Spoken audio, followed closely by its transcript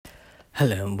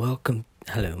Hello and welcome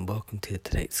to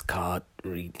today's card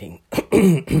reading.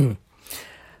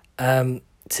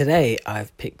 Today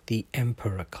I've picked the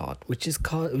Emperor card, which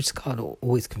card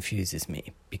always confuses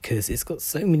me because it's got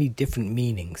so many different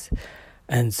meanings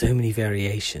and so many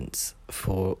variations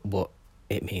for what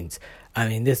it means. I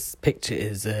mean, this picture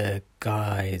is a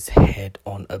guy's head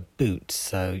on a boot,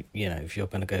 so if you're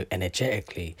going to go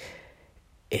energetically,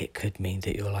 it could mean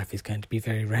that your life is going to be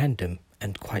very random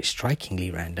and quite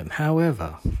strikingly random.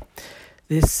 However,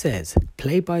 this says,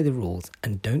 play by the rules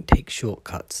and don't take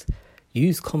shortcuts.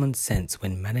 Use common sense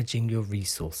when managing your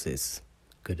resources.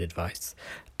 Good advice.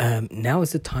 Now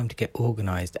is the time to get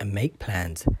organised and make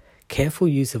plans. Careful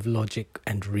use of logic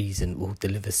and reason will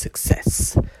deliver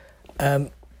success.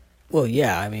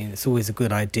 It's always a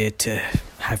good idea to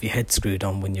have your head screwed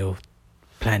on when you're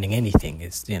planning anything.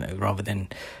 It's, rather than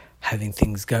having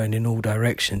things going in all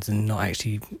directions and not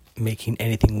actually making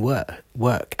anything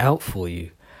work out for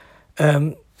you.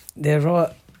 There's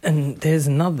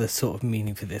another sort of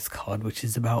meaning for this card, which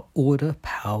is about order,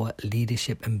 power,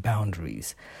 leadership and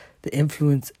boundaries. The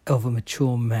influence of a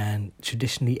mature man,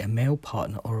 traditionally a male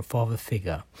partner or a father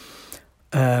figure.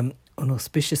 An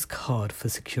auspicious card for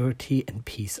security and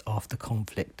peace after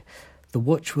conflict. The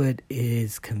watchword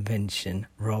is convention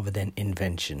rather than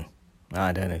invention.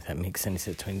 I don't know if that makes any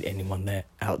sense to anyone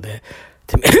out there.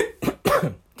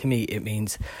 To me, it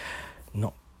means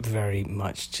not very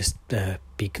much, just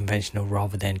be conventional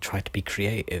rather than try to be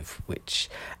creative, which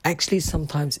actually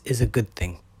sometimes is a good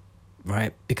thing,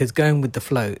 right? Because going with the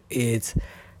flow is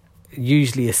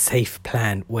usually a safe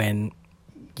plan when,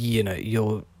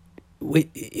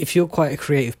 if you're quite a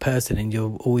creative person and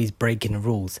you're always breaking the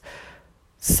rules,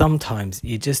 sometimes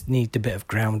you just need a bit of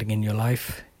grounding in your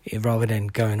life. Rather than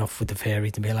going off with the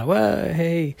fairies and be like, well,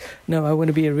 hey, no, I want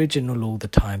to be original all the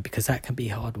time, because that can be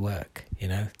hard work,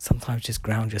 Sometimes just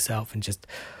ground yourself and just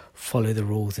follow the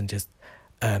rules and just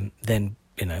then,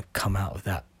 come out of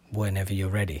that whenever you're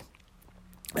ready.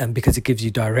 Because it gives you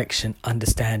direction,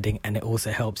 understanding, and it also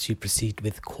helps you proceed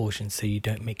with caution so you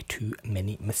don't make too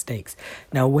many mistakes.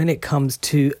 Now, when it comes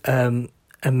to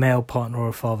a male partner or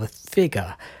a father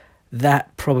figure,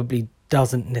 that probably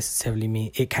doesn't necessarily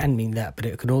mean, it can mean that, but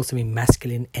it can also mean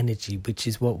masculine energy, which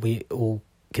is what we all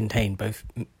contain, both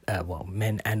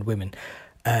men and women.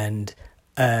 And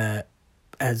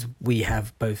as we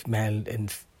have both male and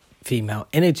female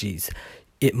energies,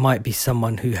 it might be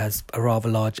someone who has a rather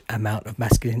large amount of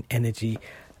masculine energy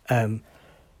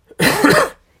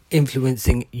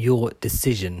influencing your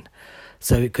decision.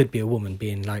 So it could be a woman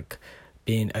being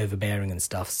overbearing and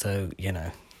stuff. So,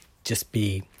 just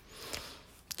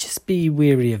be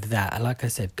weary of that. And like I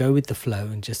said, go with the flow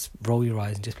and just roll your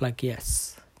eyes and just be like,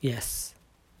 yes,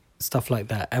 stuff like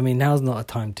that. I mean, now's not a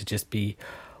time to just be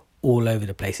all over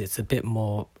the place. It's a bit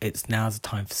more, now's a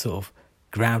time for sort of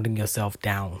grounding yourself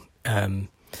down. And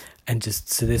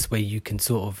just so this way you can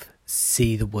sort of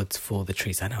see the woods for the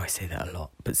trees. I know I say that a lot,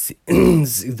 but see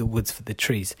the woods for the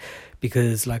trees.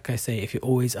 Because like I say, if you're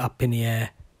always up in the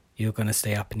air, you're going to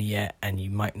stay up in the air and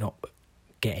you might not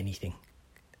get anything.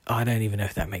 I don't even know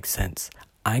if that makes sense.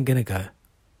 I'm going to go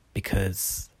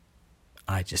because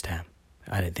I just am.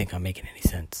 I don't think I'm making any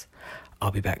sense. I'll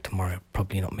be back tomorrow,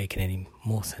 probably not making any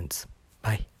more sense.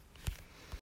 Bye.